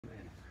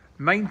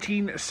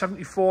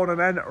1974 and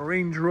then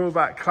Range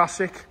Rover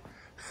Classic,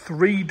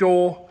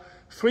 3-door,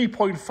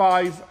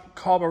 3.5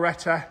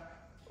 carburettor,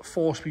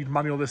 4-speed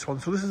manual this one.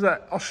 So this is an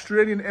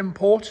Australian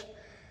import.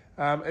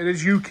 It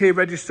is UK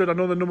registered. I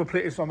know the number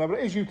plate is on there, but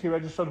it is UK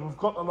registered. We've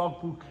got the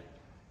logbook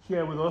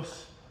here with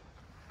us.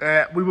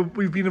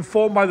 We've been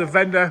informed by the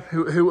vendor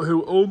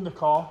who owned the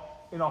car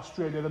in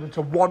Australia that it's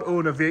a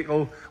one-owner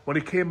vehicle. When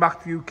he came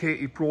back to the UK,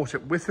 he brought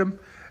it with him.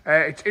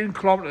 It's in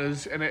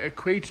kilometres and it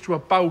equates to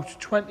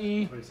about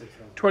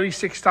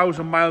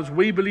 26,000 miles.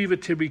 We believe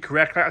it to be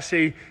correct. Like I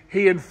say,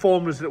 he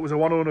informed us that it was a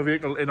one-owner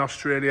vehicle in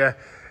Australia.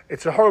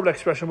 It's a horrible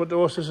expression, but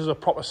to us, this is a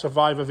proper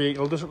survivor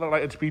vehicle. It doesn't look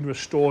like it's been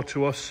restored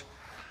to us.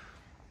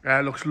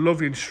 Looks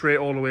lovely and straight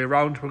all the way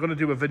around. We're going to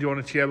do a video on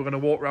it here. We're going to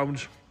walk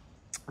around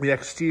the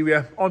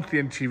exterior onto the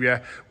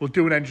interior. We'll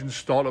do an engine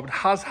startup.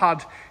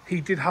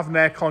 He did have an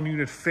aircon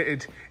unit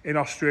fitted in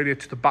Australia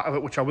to the back of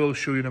it, which I will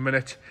show you in a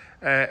minute,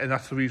 and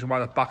that's the reason why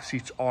the back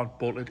seats aren't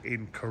bolted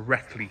in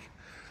correctly.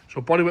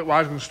 So bodyweight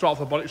wise, I'm going to start off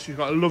the bonnet. So you've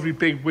got a lovely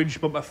big winch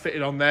bumper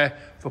fitted on there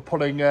for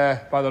pulling,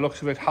 by the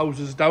looks of it,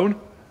 houses down.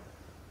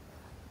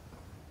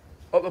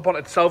 Up the bonnet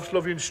itself, it's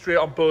lovely and straight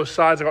on both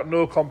sides. I've got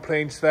no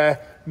complaints there.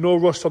 No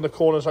rust on the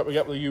corners like we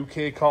get with the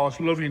UK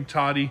cars. Lovely and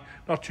tidy.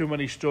 Not too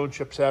many stone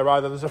chips there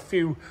either. There's a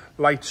few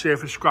light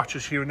surface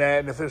scratches here and there.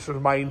 And if this was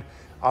mine,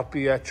 I'd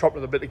be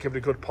chopping it a bit to give it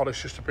a good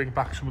polish just to bring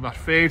back some of that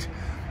fade.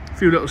 A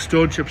few little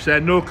stone chips there.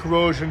 No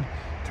corrosion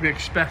to be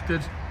expected.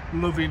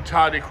 Lovely and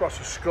tidy across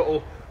the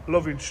scuttle.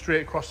 Lovely and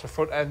straight across the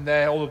front end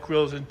there. All the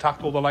grills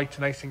intact. All the lights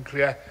are nice and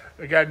clear.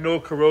 Again,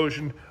 no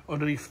corrosion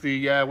underneath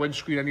the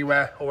windscreen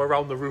anywhere or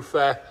around the roof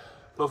there.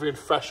 Lovely and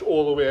fresh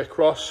all the way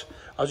across.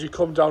 As you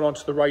come down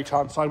onto the right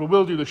hand side, we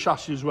will do the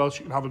chassis as well so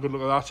you can have a good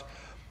look at that.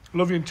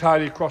 Lovely and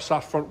tidy across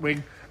that front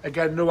wing.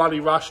 Again, no alley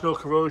rash, no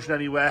corrosion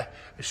anywhere.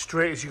 As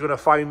straight as you're going to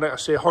find. Like I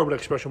say, horrible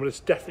expression, but it's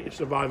definitely a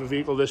survivor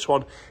vehicle, this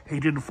one. He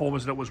did inform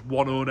us that it was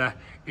one owner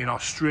in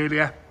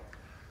Australia.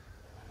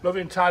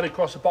 Lovely and tidy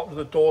across the bottom of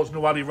the doors.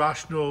 No alley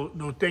rash, no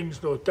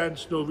dings, no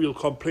dents, no real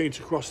complaints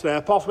across there.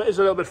 Apart from it is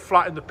a little bit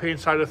flat in the paint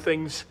side of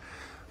things.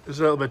 There's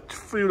a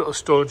few little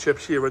stone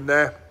chips here and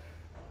there.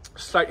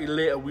 Slightly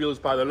later wheels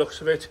by the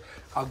looks of it.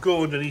 I'll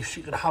go underneath so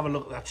you can have a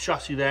look at that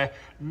chassis there,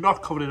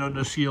 not covered in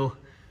under seal.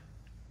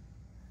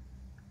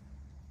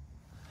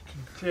 You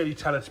can clearly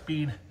tell it's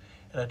been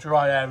in a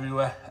dry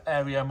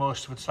area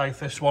most of its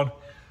life, this one.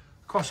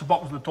 Across the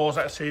bottoms of the doors,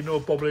 like I say, no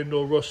bubbling,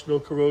 no rust, no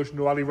corrosion,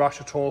 no alley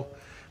rash at all.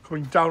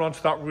 Coming down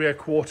onto that rear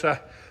quarter,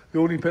 the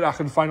only bit I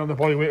can find on the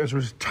bodyweight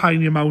was a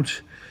tiny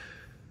amount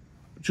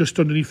just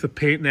underneath the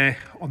paint there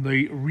on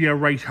the rear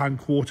right hand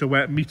quarter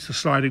where it meets the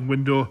sliding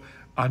window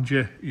and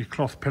your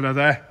cloth pillar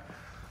there.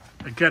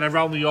 Again,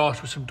 around the arch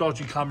with some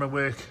dodgy camera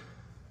work.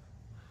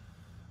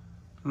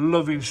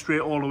 Lovely and straight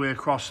all the way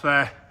across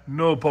there.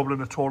 No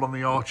bubbling at all on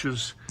the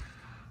arches.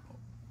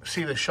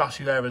 See the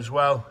chassis there as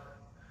well.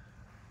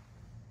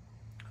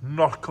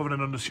 Not covered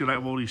in under seal like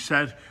I've already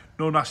said.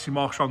 No nasty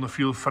marks on the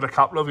fuel feather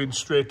cap. Lovely and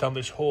straight down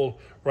this whole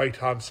right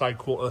hand side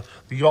quarter.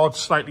 The yard's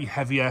slightly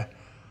heavier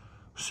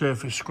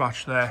surface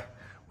scratch there,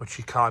 which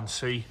you can't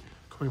see.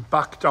 Coming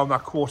back down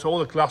that quarter, all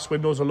the glass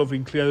windows are lovely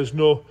and clear. There's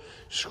no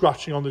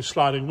scratching on the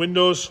sliding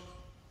windows.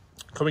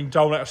 Coming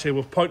down, like I say,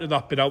 we've pointed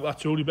that bit out.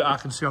 That's the only bit I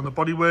can see on the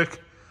bodywork.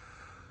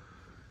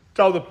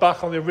 Down the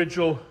back on the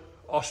original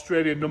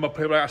Australian number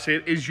plate, like I say,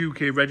 it is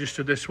UK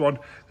registered, this one.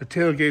 The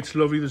tailgate's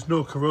lovely. There's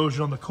no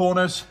corrosion on the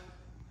corners.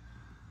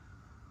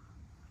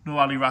 No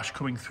alley rash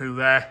coming through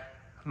there.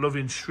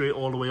 Lovely and straight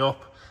all the way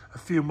up. A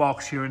few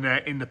marks here and there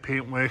in the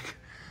paintwork.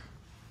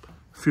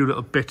 A few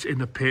little bits in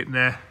the paint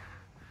there.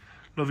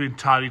 Lovely and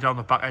tidy down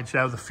the back edge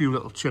there with a few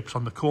little chips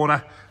on the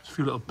corner. There's a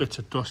few little bits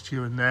of dust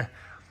here and there.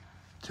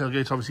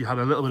 Tailgate obviously had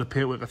a little bit of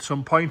paintwork at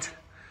some point.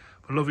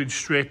 But lovely and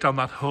straight down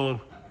that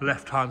whole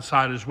left-hand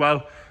side as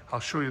well.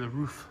 I'll show you the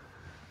roof.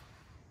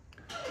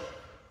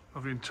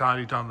 Lovely and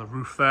tidy down the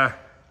roof there.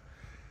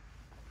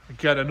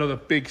 Again, another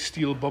big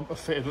steel bumper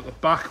fitted at the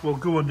back. We'll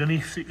go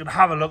underneath so you can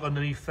have a look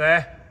underneath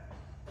there.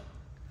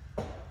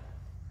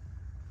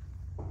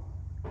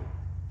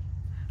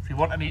 If you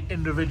want any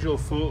individual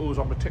photos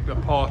on particular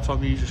parts on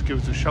these, just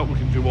give us a shout, we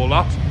can do all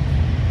that.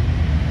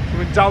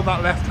 Coming down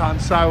that left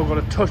hand side, we've got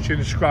a touch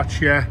in scratch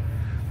here.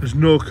 There's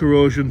no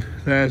corrosion.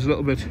 There's a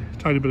little bit,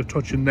 tiny bit of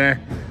touch in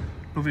there.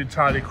 Lovely and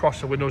tidy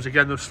across the windows.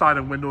 Again, those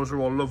sliding windows are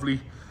all lovely.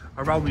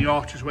 Around the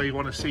arches where you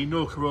want to see,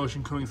 no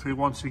corrosion coming through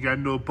once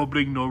again, no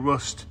bubbling, no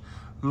rust.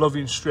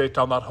 Lovely and straight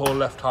down that whole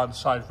left hand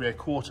side rear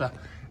quarter.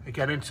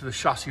 Again, into the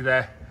chassis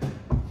there.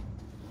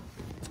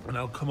 And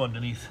I'll come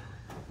underneath.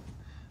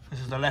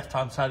 This is the left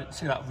hand side. You can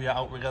see that rear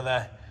outrigger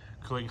there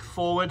going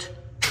forward.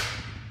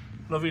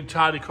 Lovely and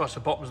tidy across the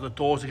bottoms of the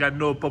doors. Again,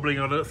 no bubbling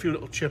on it. A few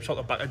little chips on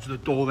the back edge of the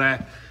door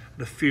there.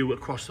 And a few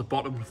across the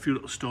bottom, a few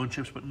little stone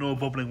chips, but no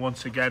bubbling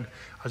once again.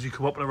 As you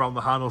come up and around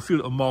the handle, a few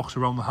little marks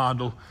around the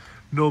handle.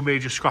 No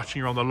major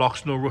scratching around the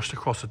locks, no rust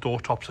across the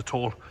door tops at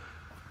all.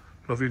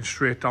 Lovely and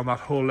straight down that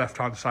whole left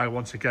hand side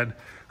once again.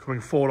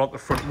 Coming forward on the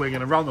front wing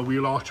and around the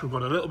wheel arch, we've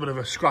got a little bit of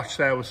a scratch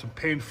there with some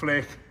paint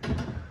flake.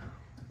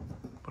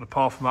 But But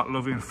apart from that,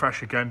 lovely and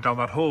fresh again down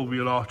that whole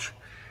wheel arch,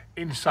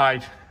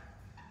 inside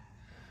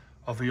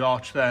of the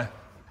arch there.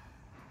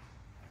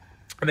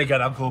 And again,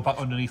 I'll go back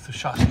underneath the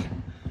chassis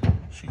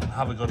so you can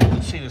have a good look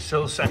and see the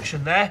sill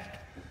section there.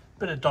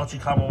 Bit of dodgy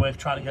camera work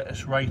trying to get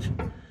this right.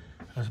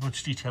 As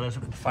much detail as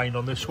I can find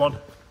on this one.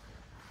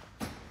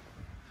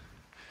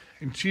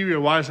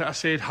 Interior wise, like I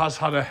say, it has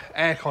had an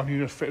aircon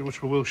unit fitted,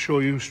 which we will show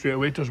you straight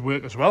away. It does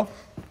work as well.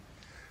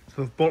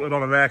 So they've bolted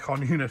on an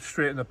aircon unit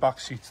straight in the back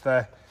seats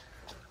there.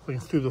 Going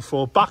through the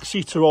floor. Back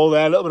seats are all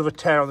there. A little bit of a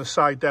tear on the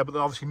side there, but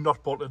they're obviously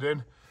not bolted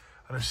in.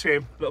 And the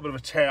same little bit of a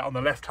tear on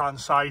the left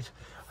hand side.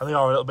 And they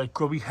are a little bit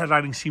grubby.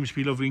 Headlining seems to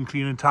be lovely and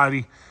clean and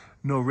tidy.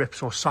 No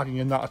rips or sagging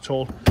in that at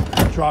all.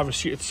 The driver's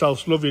seat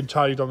itself's lovely and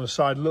tidy on the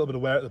side. A little bit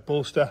of wear at the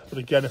bolster. But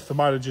again, if the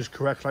mileage is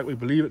correct, like we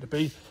believe it to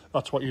be,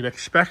 that's what you'd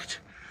expect.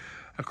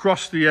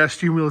 Across the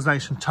steering wheel is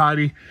nice and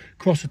tidy.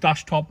 Across the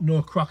dash top,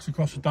 no cracks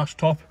across the dash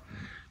top.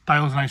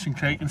 Dial's nice and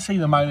clear. You can see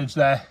the mileage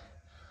there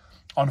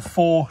on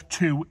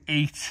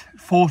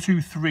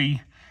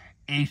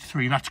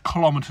 42383. That's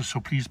kilometres, so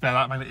please bear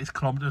that in mind, it is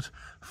kilometres.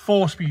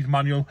 4-speed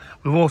manual.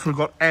 We've also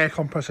got air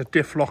compressor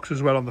diff locks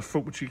as well on the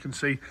front, which you can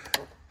see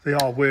they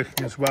are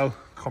working as well.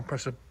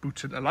 Compressor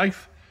boots into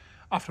life.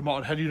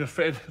 Aftermarket head unit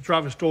fitted. The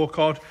driver's door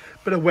card.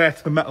 Bit of wear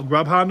to the metal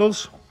grab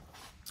handles.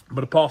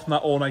 But apart from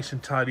that, all nice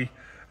and tidy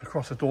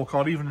across the door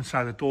card. Even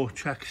inside the door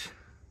checks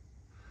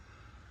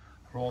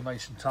are all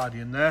nice and tidy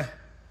in there.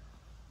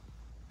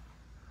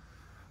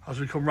 As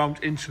we come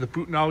round into the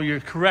boot now, you're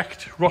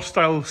correct. Ross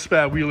style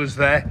spare wheel is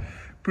there.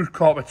 Boot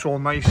carpet's all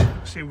nice.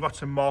 See, we've got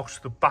some marks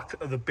to the back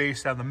of the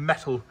base there, the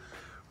metal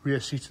rear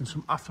seats, and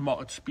some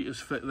aftermarket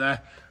speakers fit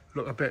there.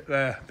 Look a bit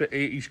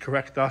 80s,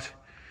 correct that.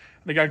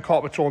 And again,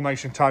 carpet's all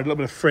nice and tidy. A little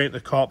bit of freight in the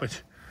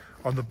carpet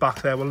on the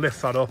back there. We'll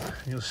lift that up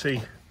and you'll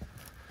see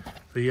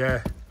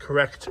the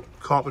correct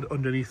carpet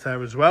underneath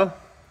there as well.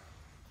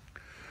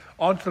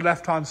 Onto the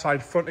left hand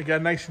side front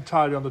again, nice and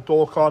tidy on the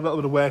door card. A little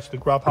bit of wear to the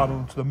grab handle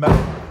and to the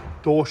metal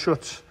door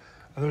shuts.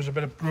 And there's a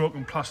bit of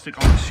broken plastic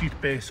on the seat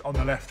base on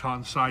the left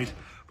hand side,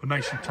 but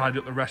nice and tidy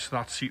up the rest of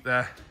that seat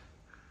there.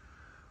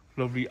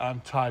 Lovely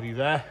and tidy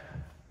there.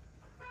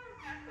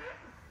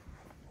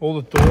 All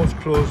the doors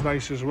closed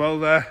nice as well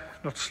there,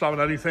 not slamming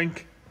anything.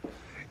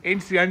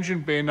 Into the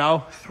engine bay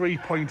now,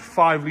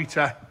 3.5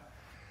 litre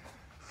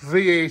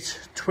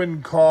V8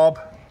 twin carb.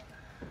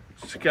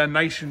 It's again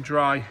nice and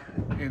dry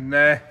in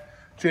there.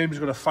 James is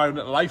going to fire it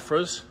at life for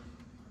us.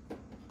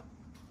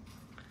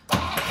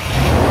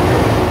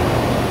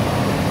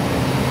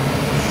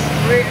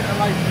 Straight into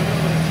life with a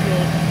little bit of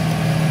fuel.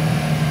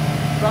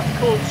 That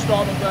cold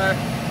start up there.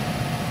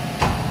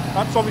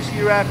 That's obviously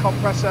your air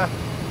compressor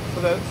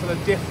for the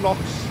diff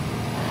locks.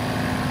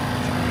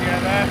 Yeah,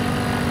 there.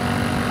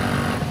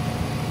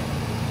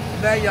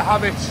 And there you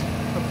have it.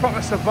 The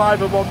proper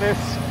survivor on this.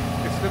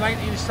 It's the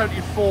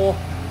 1974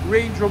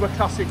 Range Rover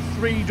Classic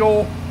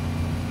 3-door.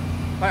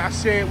 Like I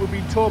say, we've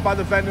been told by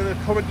the vendor, the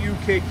current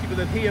UK keeper,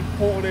 that he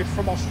imported it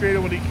from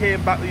Australia when he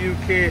came back to the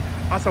UK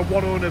as a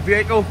one-owner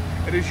vehicle.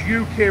 It is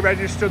UK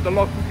registered. The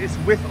logbook is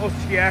with us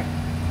here.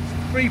 It's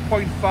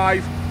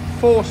 3.5,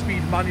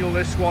 4-speed manual,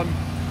 this one.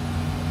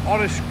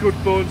 Honest, good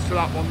bones to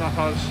that one, that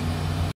has.